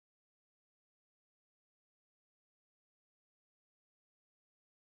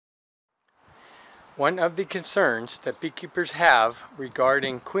One of the concerns that beekeepers have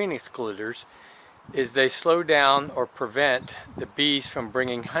regarding queen excluders is they slow down or prevent the bees from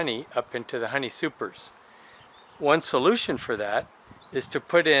bringing honey up into the honey supers. One solution for that is to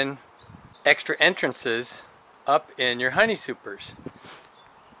put in extra entrances up in your honey supers.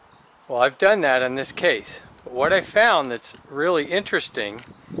 Well, I've done that in this case, but what I found that's really interesting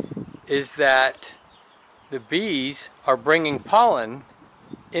is that the bees are bringing pollen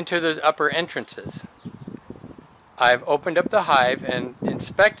into those upper entrances. I've opened up the hive and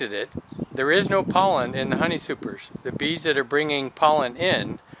inspected it. There is no pollen in the honey supers. The bees that are bringing pollen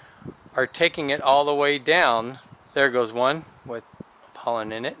in are taking it all the way down. There goes one with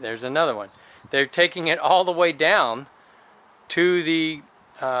pollen in it. There's another one. They're taking it all the way down to the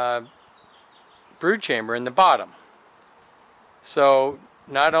brood chamber in the bottom. So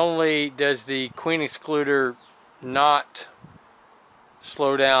not only does the queen excluder not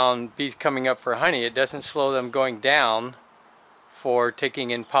slow down bees coming up for honey, it doesn't slow them going down for taking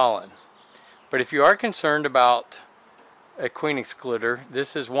in pollen. But if you are concerned about a queen excluder,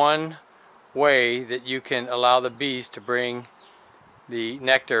 this is one way that you can allow the bees to bring the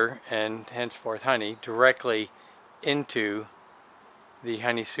nectar and henceforth honey directly into the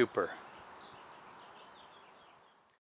honey super.